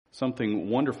Something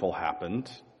wonderful happened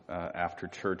after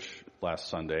church last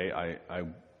Sunday.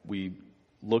 We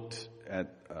looked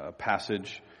at a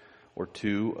passage or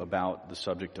two about the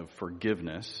subject of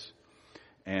forgiveness,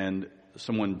 and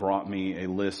someone brought me a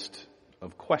list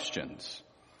of questions.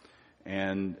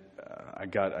 And I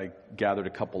gathered a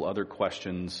couple other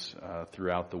questions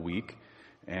throughout the week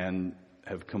and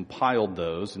have compiled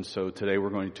those. And so today we're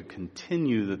going to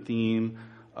continue the theme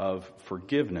of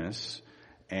forgiveness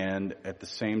and at the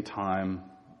same time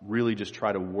really just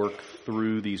try to work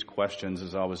through these questions.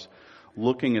 As I was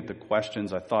looking at the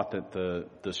questions, I thought that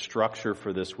the structure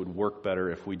for this would work better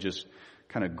if we just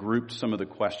kind of grouped some of the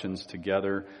questions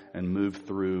together and moved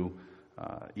through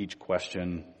each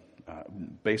question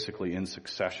basically in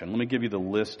succession. Let me give you the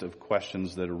list of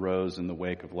questions that arose in the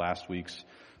wake of last week's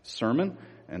sermon,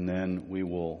 and then we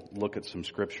will look at some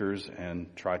scriptures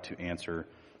and try to answer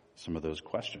some of those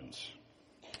questions.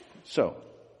 So,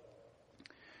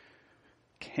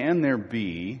 can there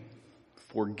be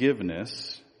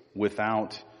forgiveness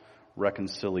without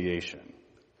reconciliation?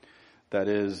 That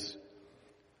is,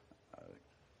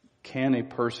 can a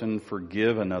person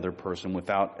forgive another person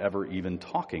without ever even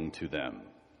talking to them?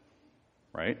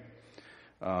 Right?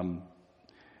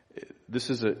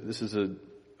 This is a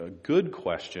good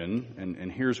question,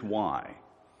 and here's why.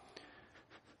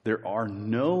 There are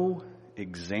no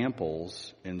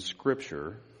examples in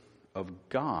Scripture of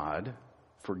God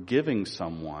forgiving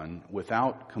someone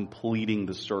without completing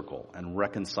the circle and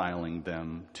reconciling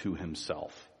them to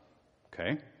himself.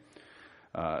 Okay?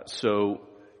 So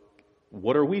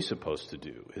what are we supposed to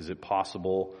do? Is it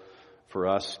possible for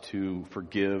us to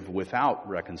forgive without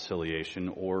reconciliation,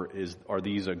 or are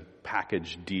these a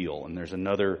package deal? And there's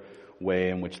another way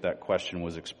in which that question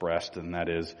was expressed, and that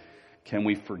is, can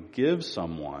we forgive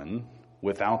someone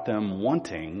without them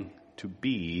wanting to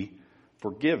be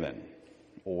forgiven?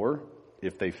 Or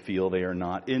if they feel they are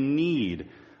not in need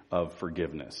of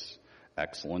forgiveness?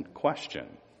 Excellent question,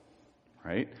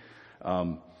 right?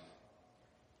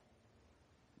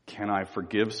 Can I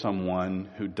forgive someone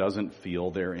who doesn't feel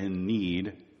they're in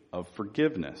need of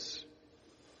forgiveness?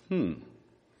 All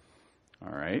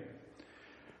right.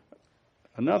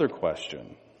 Another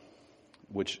question,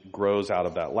 which grows out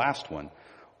of that last one.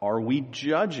 Are we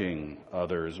judging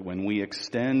others when we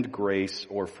extend grace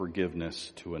or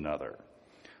forgiveness to another?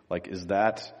 Like, is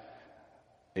that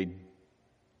a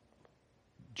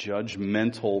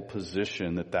judgmental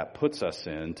position that puts us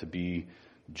in, to be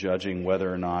judging whether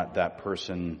or not that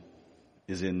person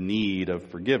is in need of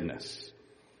forgiveness,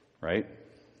 right?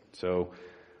 So,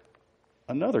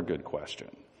 another good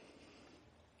question.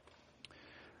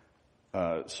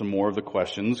 Some more of the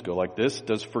questions go like this.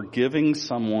 Does forgiving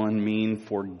someone mean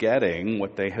forgetting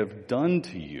what they have done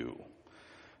to you?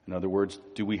 In other words,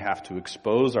 do we have to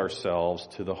expose ourselves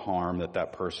to the harm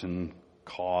that person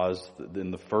caused in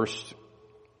the first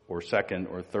or second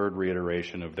or third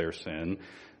reiteration of their sin?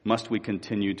 Must we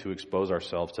continue to expose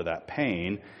ourselves to that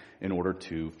pain in order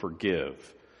to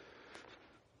forgive?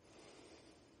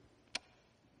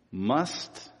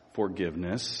 Must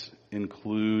forgiveness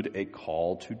include a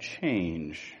call to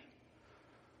change?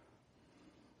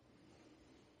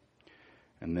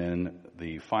 And then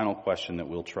the final question that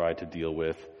we'll try to deal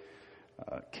with,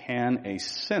 can a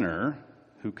sinner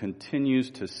who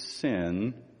continues to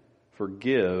sin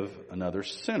forgive another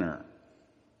sinner?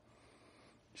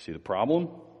 See the problem?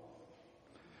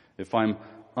 If I'm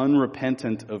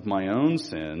unrepentant of my own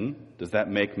sin, does that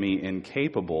make me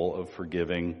incapable of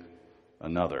forgiving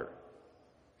another?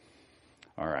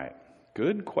 All right,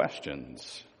 good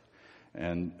questions.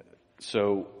 And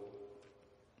so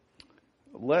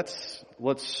let's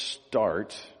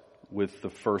start with the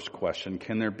first question.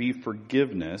 Can there be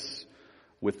forgiveness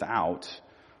without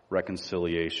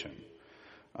reconciliation?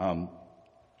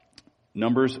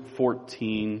 Numbers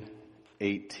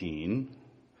 14:18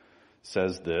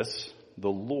 says this: the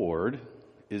Lord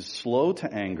is slow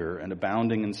to anger and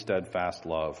abounding in steadfast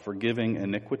love, forgiving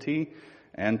iniquity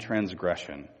and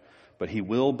transgression, but he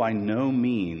will by no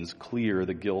means clear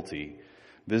the guilty,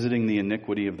 visiting the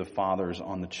iniquity of the fathers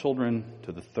on the children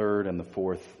to the third and the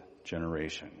fourth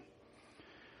generation.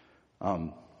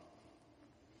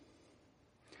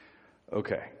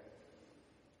 Okay.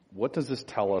 What does this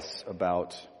tell us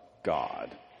about God?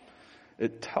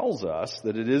 It tells us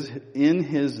that it is in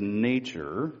his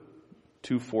nature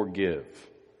to forgive.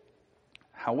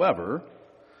 However,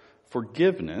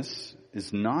 forgiveness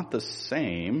is not the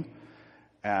same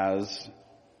as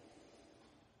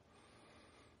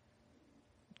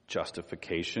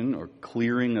justification or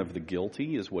clearing of the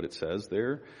guilty, is what it says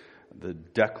there. The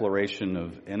declaration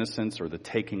of innocence or the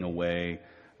taking away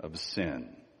of sin.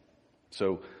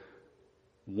 So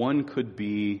one could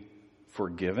be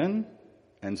forgiven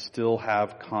and still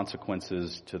have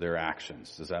consequences to their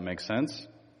actions. Does that make sense?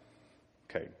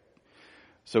 Okay.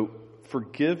 So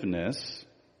forgiveness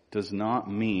does not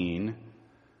mean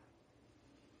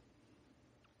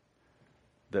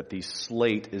that the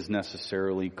slate is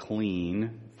necessarily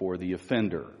clean for the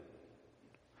offender.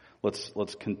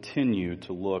 Let's continue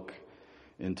to look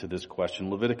into this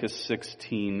question. Leviticus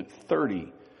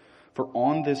 16:30. For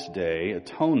on this day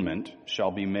atonement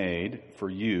shall be made for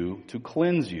you to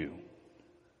cleanse you.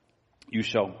 You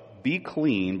shall be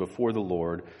clean before the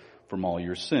Lord from all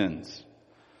your sins.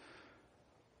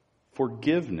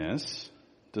 Forgiveness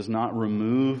does not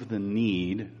remove the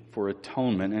need for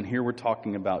atonement. And here we're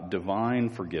talking about divine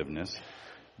forgiveness.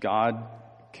 God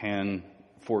can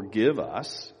forgive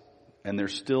us, and there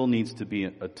still needs to be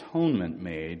atonement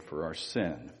made for our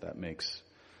sin, if that makes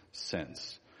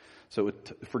sense. So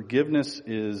forgiveness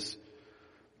is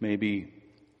maybe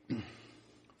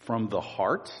from the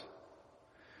heart,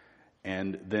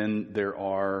 and then there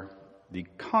are the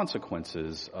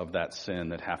consequences of that sin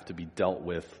that have to be dealt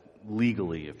with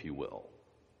legally, if you will.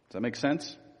 Does that make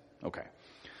sense? Okay.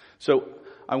 So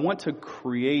I want to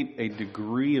create a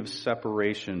degree of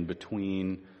separation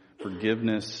between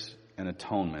forgiveness and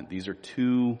atonement. These are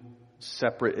two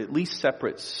separate, at least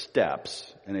separate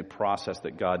steps in a process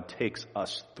that God takes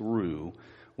us through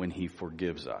when He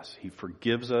forgives us. He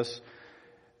forgives us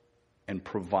and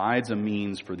provides a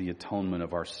means for the atonement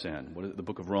of our sin. What the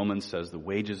book of Romans says, the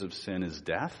wages of sin is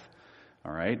death.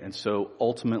 All right. And so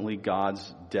ultimately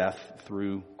God's death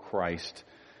through Christ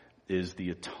is the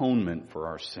atonement for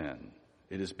our sin.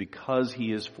 It is because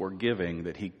He is forgiving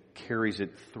that He carries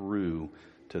it through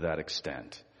to that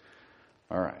extent.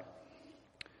 All right.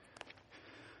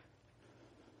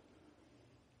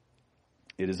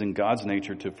 It is in God's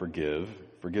nature to forgive.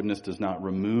 Forgiveness does not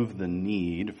remove the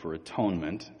need for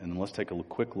atonement. And let's take a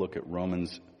quick look at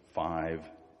Romans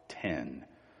 5:10.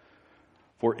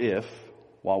 For if,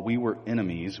 while we were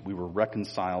enemies, we were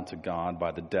reconciled to God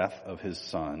by the death of His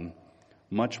Son,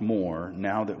 much more,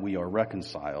 now that we are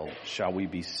reconciled, shall we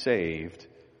be saved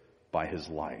by His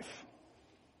life.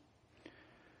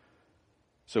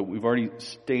 So we've already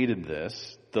stated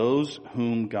this. Those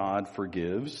whom God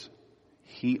forgives,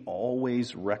 He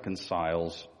always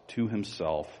reconciles to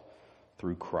Himself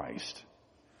through Christ.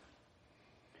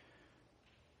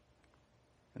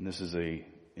 And this is an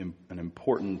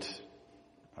important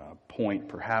point,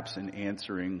 perhaps in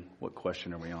answering, what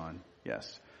question are we on?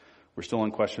 Yes. We're still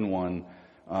on question 1.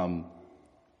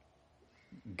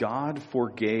 God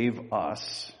forgave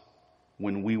us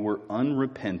when we were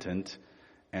unrepentant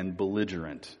and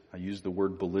belligerent. I use the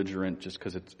word belligerent just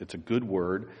because it's a good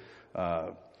word.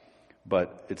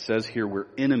 But it says here we're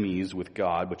enemies with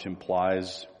God, which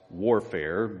implies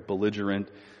warfare. Belligerent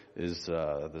is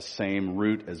the same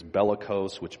root as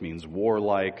bellicose, which means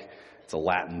warlike. It's a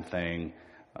Latin thing.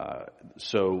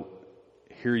 So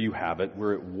here you have it.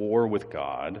 We're at war with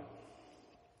God.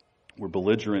 We're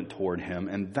belligerent toward Him.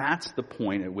 And that's the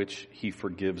point at which He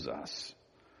forgives us.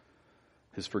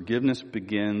 His forgiveness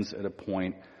begins at a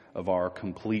point of our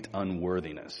complete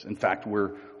unworthiness. In fact,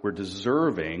 we're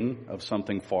deserving of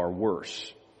something far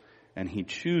worse. And He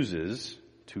chooses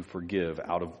to forgive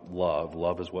out of love.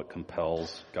 Love is what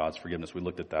compels God's forgiveness. We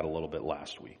looked at that a little bit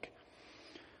last week.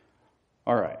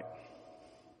 All right.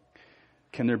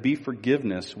 Can there be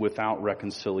forgiveness without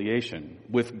reconciliation?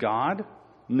 With God?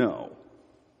 No.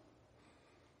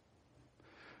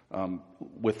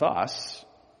 With us?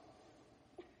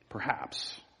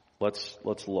 Perhaps. Let's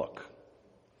look.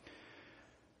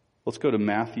 Let's go to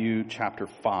Matthew chapter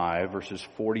 5, verses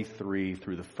 43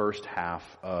 through the first half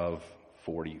of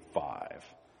 45.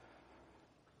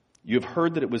 You have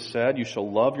heard that it was said, you shall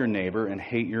love your neighbor and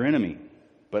hate your enemy.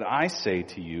 But I say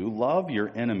to you, love your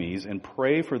enemies and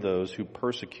pray for those who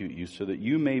persecute you, so that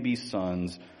you may be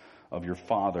sons of your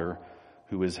Father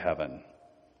who is heaven.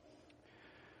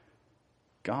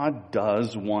 God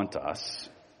does want us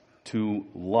to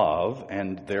love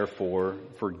and therefore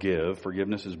forgive.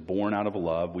 Forgiveness is born out of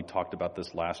love. We talked about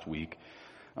this last week.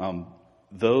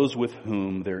 Those with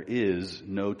whom there is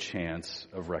no chance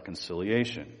of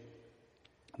reconciliation.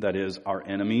 That is, our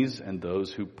enemies and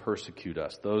those who persecute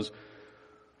us. Those,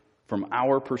 from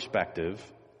our perspective,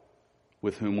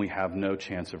 with whom we have no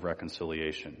chance of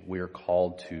reconciliation. We are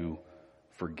called to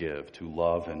forgive, to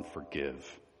love and forgive.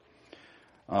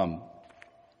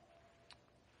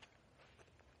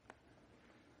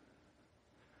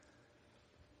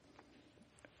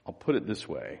 I'll put it this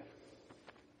way.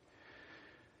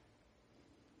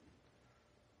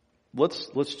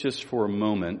 Let's just for a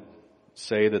moment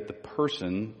say that the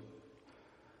person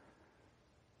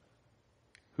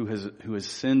who has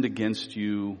sinned against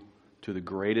you to the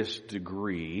greatest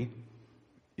degree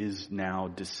is now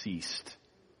deceased.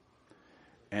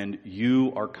 And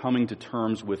you are coming to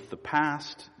terms with the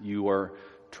past. You are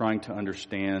trying to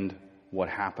understand what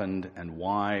happened and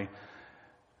why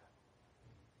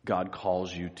God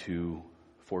calls you to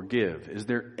forgive. Is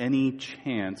there any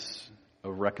chance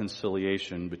of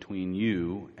reconciliation between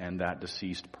you and that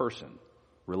deceased person,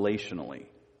 relationally?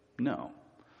 No.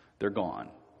 They're gone,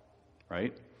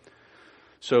 right?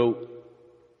 So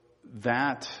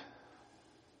that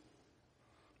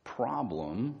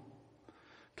problem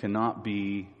cannot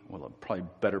be, well, probably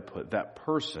better put, that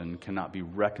person cannot be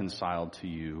reconciled to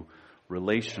you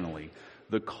relationally.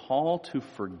 The call to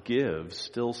forgive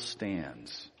still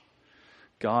stands.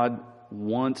 God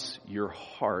wants your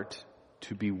heart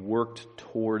to be worked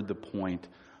toward the point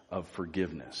of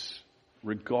forgiveness,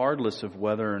 regardless of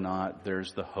whether or not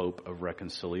there's the hope of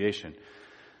reconciliation.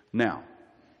 Now,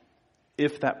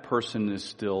 if that person is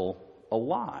still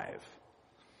alive,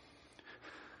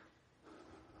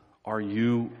 are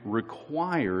you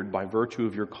required, by virtue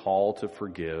of your call to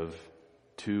forgive,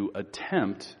 to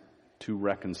attempt to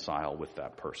reconcile with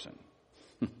that person?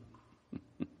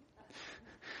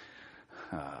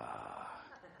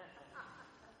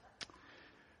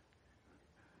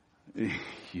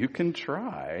 You can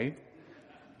try.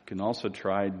 You can also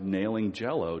try nailing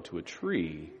Jell-O to a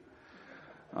tree.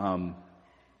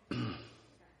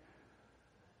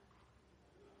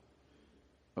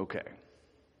 Okay.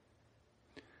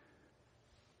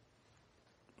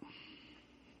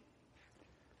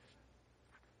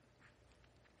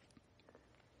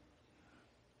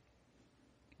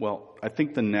 Well, I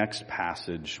think the next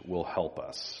passage will help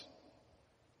us.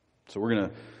 So we're going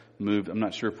to move. I'm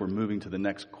not sure if we're moving to the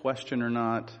next question or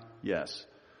not. Yes.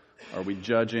 Are we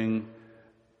judging?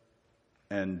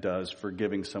 And does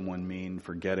forgiving someone mean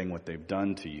forgetting what they've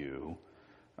done to you?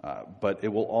 But it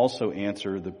will also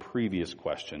answer the previous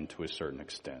question to a certain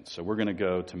extent. So we're going to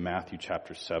go to Matthew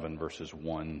chapter 7, verses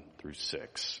 1 through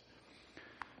 6.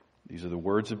 These are the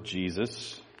words of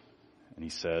Jesus. And he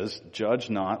says, "Judge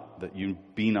not, that you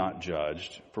be not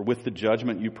judged. For with the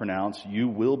judgment you pronounce, you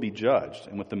will be judged.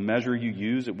 And with the measure you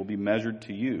use, it will be measured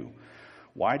to you.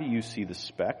 Why do you see the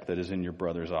speck that is in your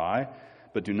brother's eye,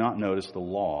 but do not notice the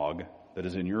log that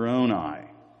is in your own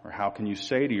eye? Or how can you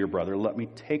say to your brother, 'Let me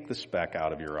take the speck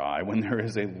out of your eye,' when there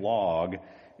is a log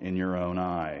in your own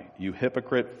eye? You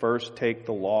hypocrite, first take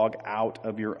the log out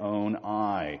of your own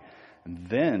eye, and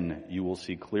then you will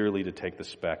see clearly to take the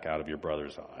speck out of your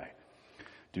brother's eye.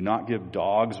 Do not give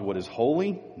dogs what is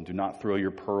holy, and do not throw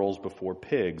your pearls before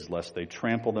pigs, lest they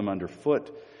trample them underfoot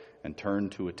and turn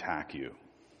to attack you."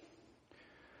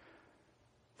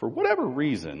 For whatever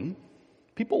reason,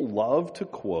 people love to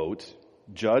quote,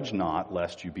 "Judge not,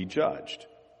 lest you be judged."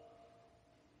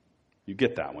 You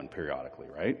get that one periodically,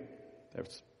 right?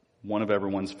 That's one of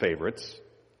everyone's favorites.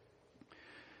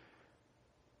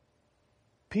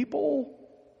 People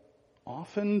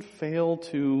often fail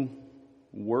to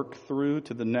work through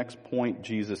to the next point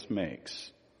Jesus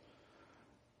makes.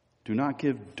 Do not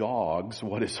give dogs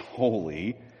what is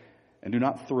holy, and do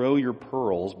not throw your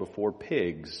pearls before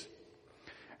pigs.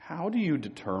 How do you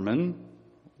determine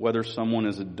whether someone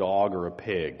is a dog or a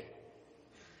pig?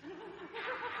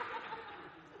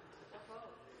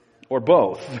 Or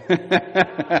both.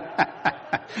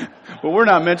 Well, we're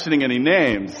not mentioning any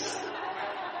names.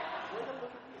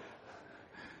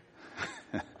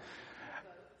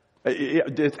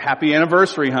 Happy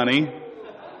anniversary, honey.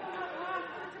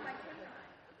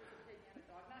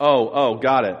 Oh,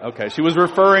 got it. Okay. She was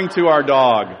referring to our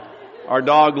dog. Our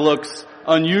dog looks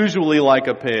unusually like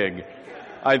a pig.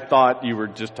 I thought you were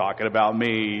just talking about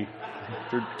me.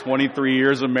 After 23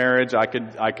 years of marriage, I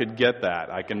could get that.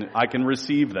 I can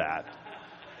receive that.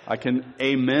 I can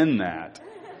amen that.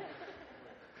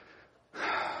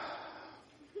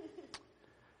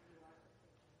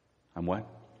 I'm what?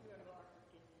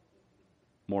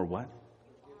 More what?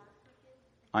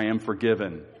 I am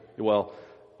forgiven. Well,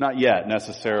 not yet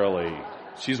necessarily.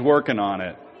 She's working on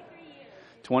it.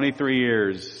 23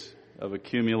 years of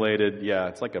accumulated,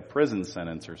 it's like a prison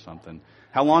sentence or something.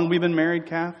 How long have we been married,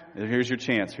 Kath? Here's your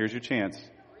chance. Here's your chance.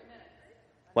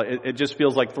 Like it just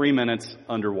feels like 3 minutes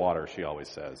underwater, she always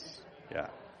says. Yeah.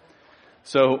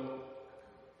 So,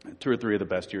 2 or 3 of the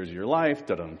best years of your life.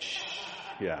 Da-dum.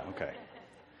 Yeah, okay.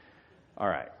 All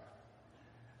right.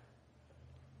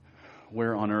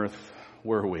 Where on earth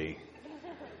were we?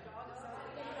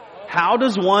 How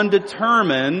does one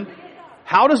determine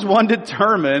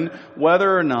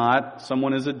whether or not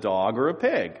someone is a dog or a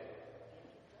pig?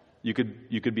 You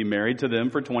could be married to them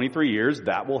for 23 years.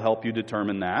 That will help you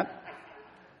determine that,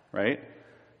 right?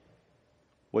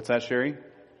 What's that, Sherry?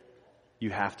 You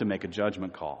have to make a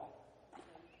judgment call.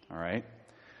 All right?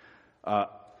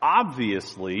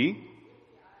 Obviously,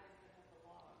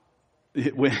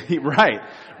 right.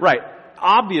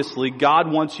 Obviously,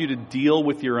 God wants you to deal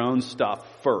with your own stuff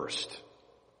first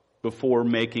before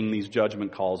making these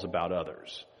judgment calls about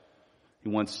others. He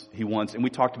wants, and we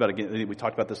talked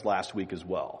about this last week as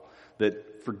well,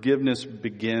 that forgiveness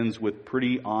begins with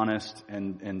pretty honest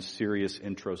and serious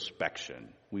introspection.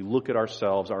 We look at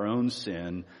ourselves, our own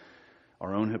sin,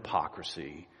 our own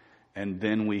hypocrisy, and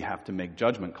then we have to make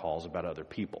judgment calls about other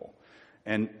people.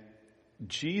 And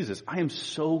Jesus, I am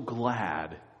so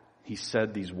glad he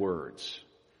said these words.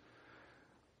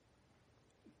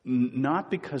 Not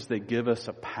because they give us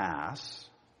a pass,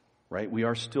 right? We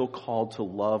are still called to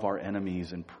love our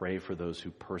enemies and pray for those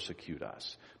who persecute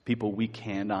us. People we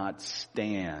cannot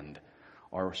stand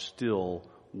are still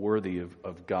worthy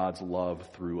of God's love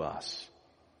through us.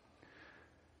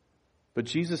 But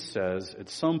Jesus says at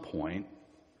some point,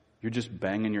 you're just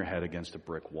banging your head against a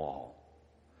brick wall.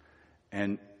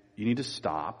 And you need to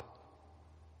stop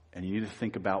and you need to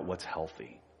think about what's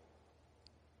healthy.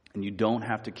 And you don't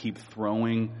have to keep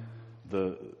throwing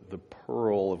the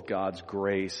pearl of God's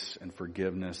grace and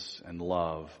forgiveness and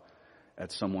love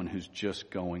at someone who's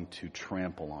just going to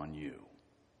trample on you.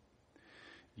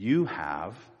 You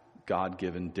have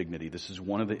God-given dignity. This is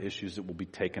one of the issues that will be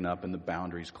taken up in the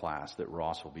boundaries class that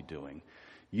Ross will be doing.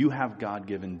 You have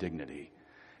God-given dignity.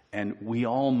 And we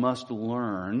all must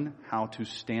learn how to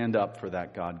stand up for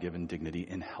that God-given dignity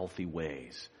in healthy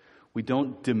ways. We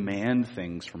don't demand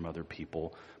things from other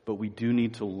people, but we do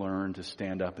need to learn to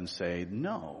stand up and say,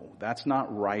 no, that's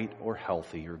not right or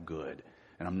healthy or good,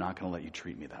 and I'm not going to let you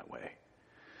treat me that way.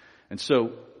 And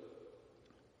so,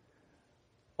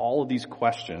 all of these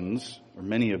questions, or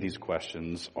many of these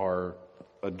questions, are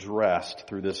addressed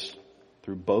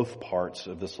through both parts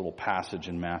of this little passage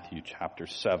in Matthew chapter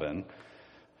 7.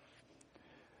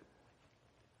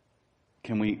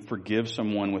 Can we forgive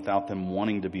someone without them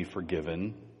wanting to be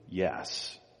forgiven?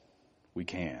 Yes, we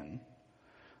can.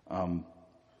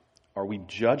 Are we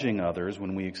judging others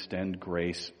when we extend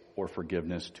grace or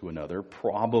forgiveness to another?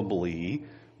 Probably.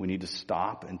 We need to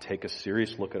stop and take a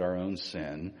serious look at our own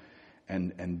sin,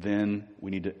 and then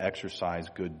we need to exercise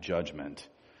good judgment.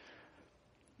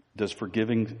 Does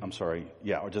forgiving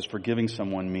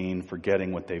someone mean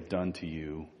forgetting what they've done to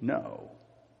you? No.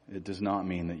 It does not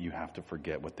mean that you have to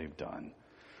forget what they've done.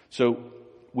 So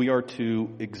we are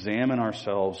to examine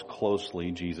ourselves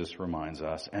closely, Jesus reminds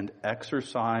us, and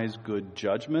exercise good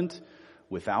judgment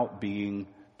without being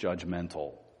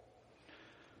judgmental.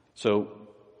 So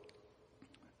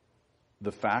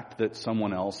the fact that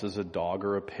someone else is a dog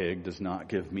or a pig does not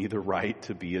give me the right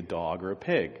to be a dog or a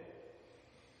pig.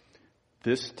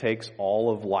 This takes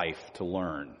all of life to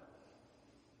learn.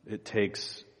 It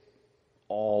takes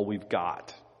all we've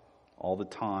got, all the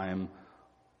time,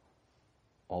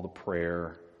 all the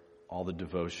prayer, all the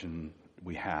devotion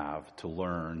we have to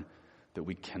learn that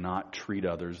we cannot treat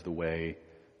others the way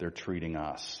they're treating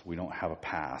us. We don't have a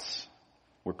pass.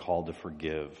 We're called to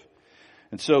forgive.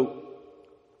 And so,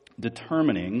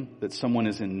 determining that someone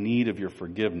is in need of your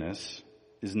forgiveness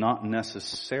is not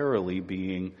necessarily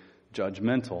being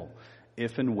judgmental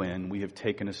if and when we have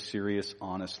taken a serious,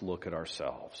 honest look at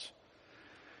ourselves.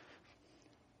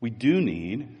 We do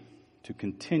not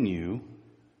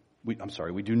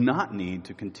need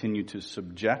to continue to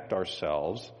subject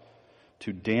ourselves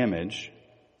to damage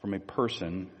from a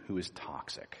person who is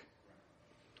toxic.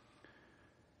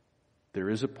 There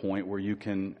is a point where you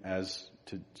can, as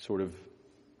to sort of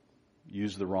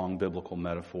use the wrong biblical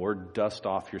metaphor, dust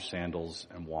off your sandals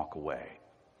and walk away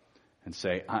and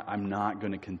say, I'm not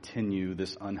going to continue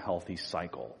this unhealthy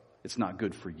cycle. It's not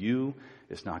good for you,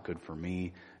 it's not good for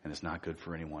me, and it's not good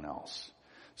for anyone else.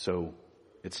 So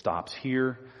it stops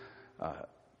here.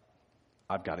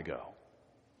 I've got to go.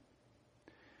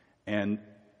 And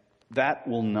that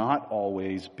will not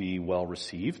always be well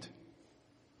received,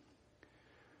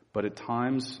 but at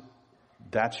times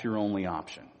that's your only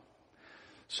option.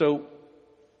 So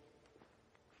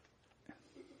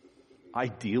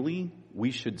ideally,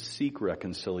 we should seek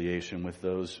reconciliation with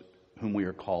those whom we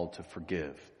are called to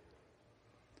forgive.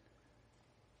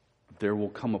 There will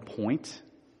come a point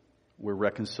where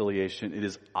it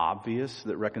is obvious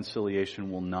that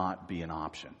reconciliation will not be an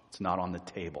option. It's not on the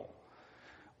table.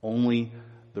 Only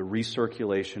the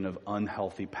recirculation of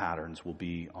unhealthy patterns will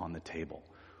be on the table.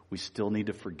 We still need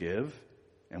to forgive,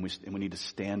 and we need to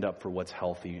stand up for what's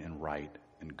healthy and right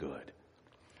and good.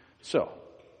 So,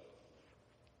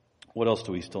 what else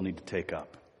do we still need to take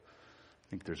up? I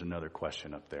think there's another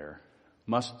question up there.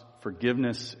 Must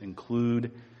forgiveness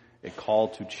include a call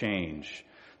to change.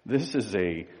 This is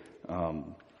a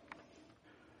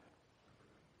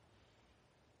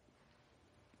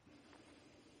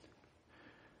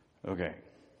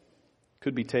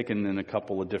could be taken in a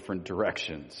couple of different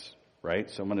directions, right?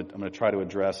 So I'm going to try to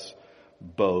address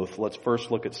both. Let's first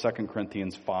look at 2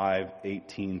 Corinthians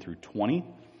 5:18 through 20.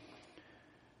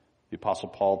 The Apostle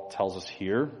Paul tells us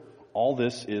here, all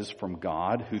this is from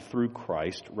God, who through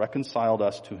Christ reconciled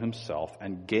us to himself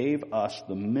and gave us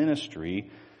the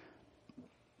ministry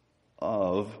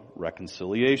of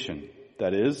reconciliation.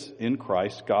 That is, in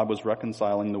Christ, God was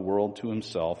reconciling the world to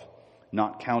himself,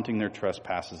 not counting their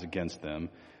trespasses against them,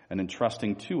 and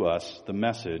entrusting to us the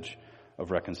message of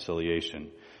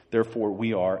reconciliation. Therefore,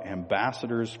 we are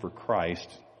ambassadors for Christ,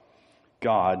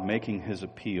 God making his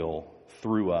appeal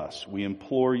through us. We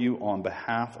implore you on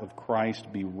behalf of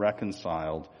Christ, be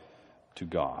reconciled to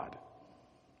God.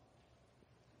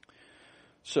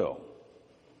 So,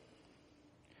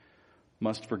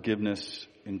 must forgiveness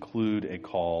include a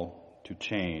call to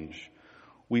change?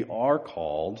 We are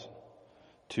called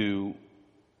to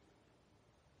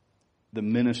the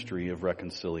ministry of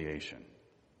reconciliation.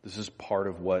 This is part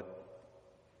of what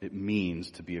it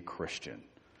means to be a Christian.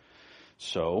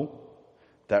 So,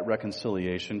 that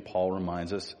reconciliation, Paul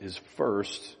reminds us, is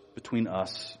first between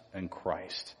us and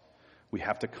Christ. We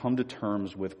have to come to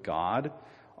terms with God,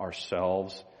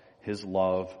 ourselves, his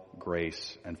love,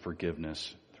 grace, and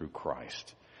forgiveness through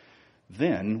Christ.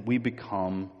 Then we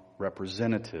become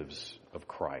representatives of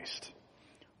Christ,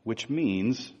 which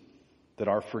means that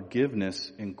our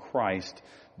forgiveness in Christ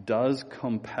does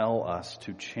compel us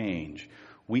to change.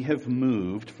 We have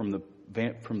moved from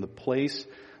the place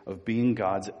of being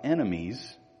God's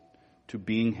enemies to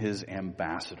being his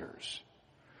ambassadors.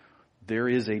 There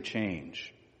is a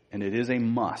change, and it is a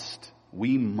must.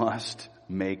 We must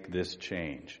make this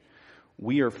change.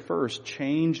 We are first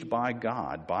changed by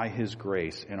God, by his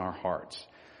grace in our hearts.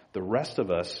 The rest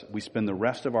of us, we spend the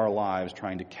rest of our lives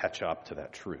trying to catch up to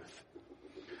that truth.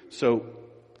 So,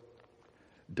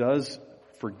 does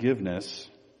forgiveness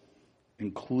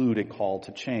include a call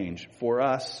to change? For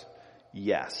us,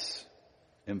 yes,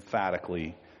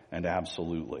 emphatically and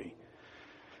absolutely.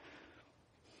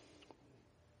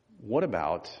 What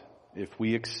about if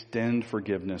we extend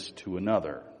forgiveness to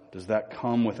another? Does that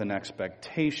come with an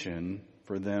expectation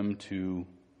for them to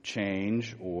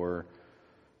change or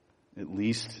at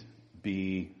least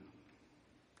be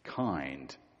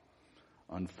kind?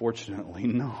 Unfortunately,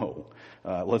 no.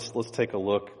 Let's take a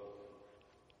look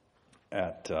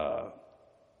at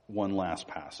one last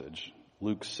passage,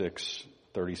 Luke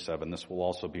 6:37. This will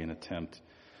also be an attempt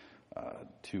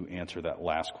to answer that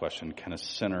last question. Can a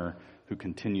sinner who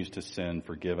continues to sin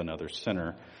forgive another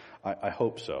sinner? I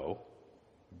hope so,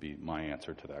 would be my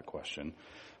answer to that question.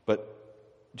 But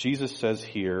Jesus says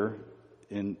here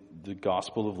in the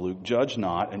Gospel of Luke, judge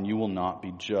not and you will not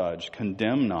be judged.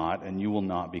 Condemn not and you will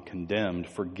not be condemned.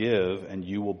 Forgive and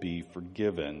you will be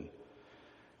forgiven.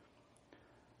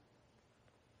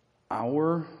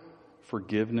 Our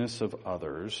forgiveness of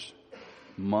others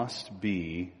must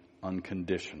be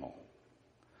unconditional.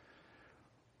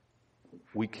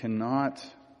 We cannot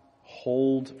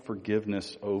hold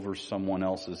forgiveness over someone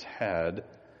else's head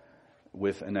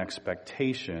with an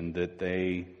expectation that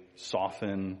they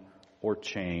soften or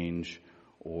change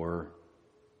or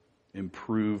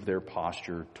improve their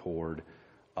posture toward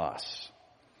us.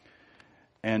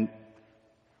 And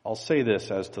I'll say this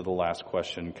as to the last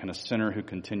question, can a sinner who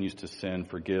continues to sin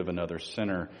forgive another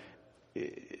sinner?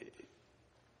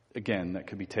 Again, that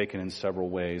could be taken in several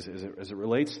ways. As it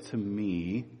relates to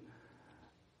me,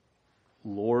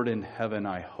 Lord in heaven,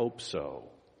 I hope so.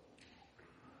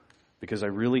 Because I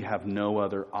really have no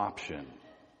other option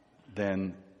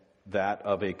than that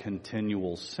of a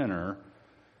continual sinner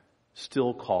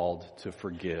still called to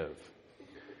forgive.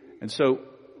 And so,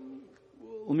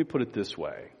 let me put it this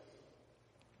way.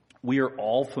 We are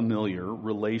all familiar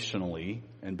relationally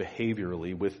and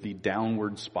behaviorally with the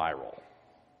downward spiral.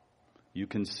 You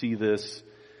can see this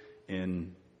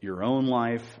in your own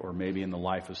life, or maybe in the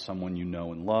life of someone you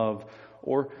know and love,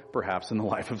 or perhaps in the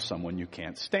life of someone you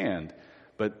can't stand.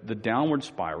 But the downward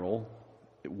spiral,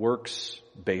 it works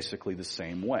basically the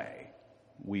same way.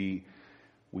 We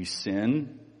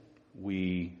sin,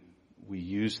 we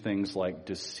use things like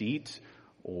deceit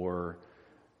or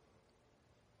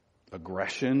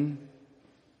aggression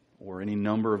or any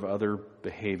number of other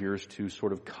behaviors to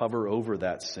sort of cover over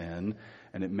that sin,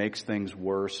 and it makes things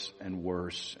worse and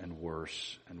worse and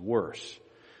worse and worse.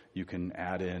 You can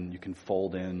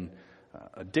fold in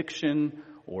addiction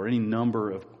or any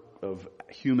number of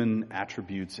human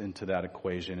attributes into that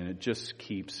equation, and it just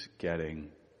keeps getting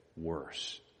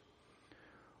worse.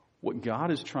 What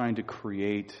God is trying to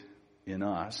create in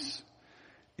us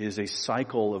is a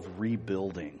cycle of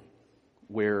rebuilding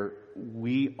where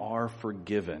we are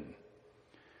forgiven.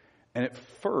 And at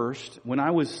first, when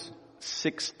I was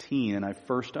 16 and I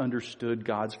first understood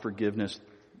God's forgiveness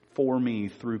for me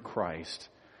through Christ,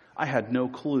 I had no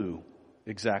clue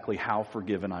exactly how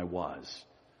forgiven I was.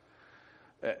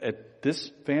 At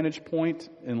this vantage point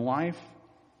in life,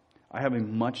 I have a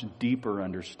much deeper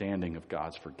understanding of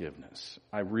God's forgiveness.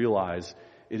 I realize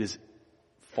it is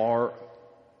far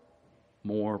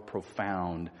more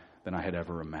profound than I had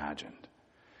ever imagined.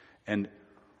 And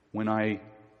when I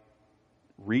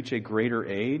reach a greater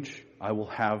age, I will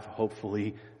have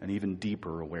hopefully an even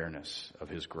deeper awareness of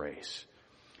His grace.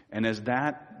 And as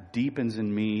that deepens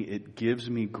in me, it gives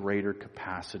me greater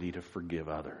capacity to forgive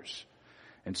others.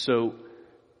 And so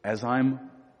as I'm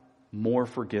more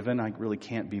forgiven, I really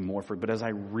can't be more forgiven, but as I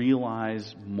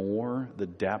realize more the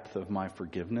depth of my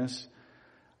forgiveness,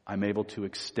 I'm able to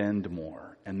extend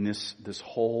more. And this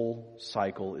whole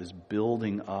cycle is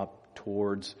building up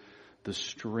towards the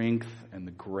strength and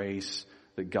the grace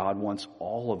that God wants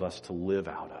all of us to live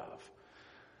out of.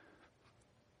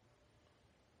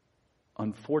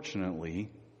 Unfortunately,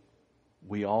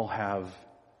 we all have,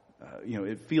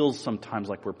 it feels sometimes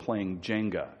like we're playing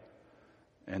Jenga.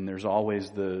 And there's always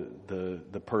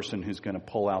the person who's going to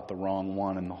pull out the wrong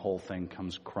one and the whole thing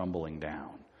comes crumbling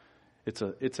down.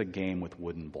 It's a game with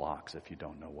wooden blocks if you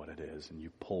don't know what it is. And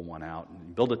you pull one out and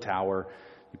you build a tower,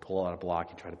 you pull out a block,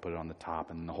 you try to put it on the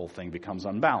top, and the whole thing becomes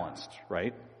unbalanced,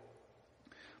 right?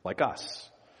 Like us.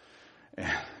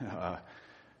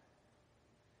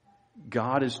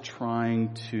 God is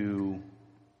trying to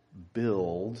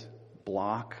build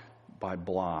block by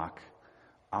block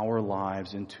our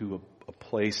lives into a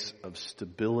place of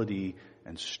stability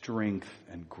and strength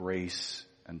and grace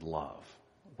and love,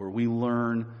 where we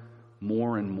learn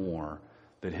more and more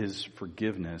that His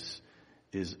forgiveness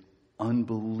is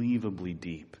unbelievably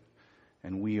deep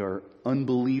and we are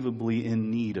unbelievably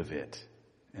in need of it.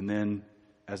 And then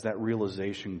as that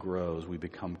realization grows, we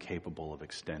become capable of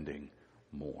extending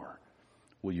more.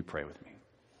 Will you pray with me?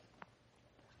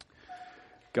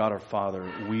 God our Father,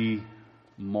 we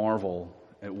marvel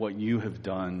at what you have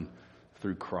done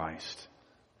through Christ.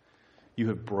 You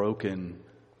have broken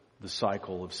the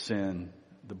cycle of sin,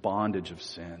 the bondage of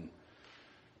sin,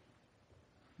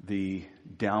 the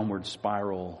downward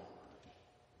spiral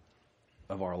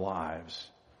of our lives,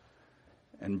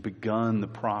 and begun the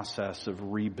process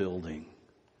of rebuilding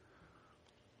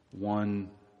one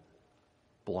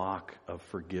block of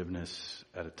forgiveness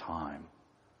at a time.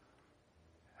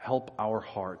 Help our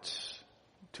hearts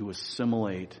to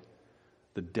assimilate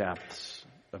the depths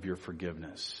of your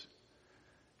forgiveness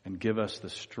and give us the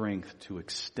strength to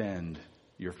extend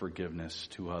your forgiveness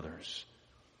to others.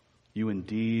 You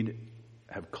indeed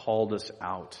have called us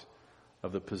out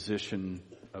of the position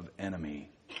of enemy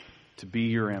to be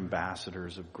your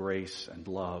ambassadors of grace and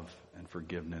love and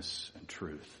forgiveness and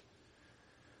truth.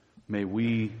 May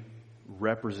we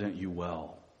represent you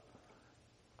well.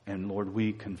 And Lord,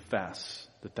 we confess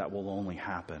that will only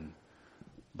happen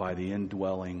by the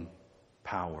indwelling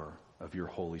power of your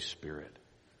Holy Spirit.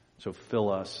 So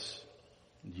fill us,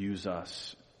 use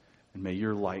us, and may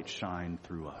your light shine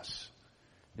through us.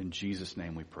 In Jesus'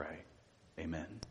 name we pray. Amen.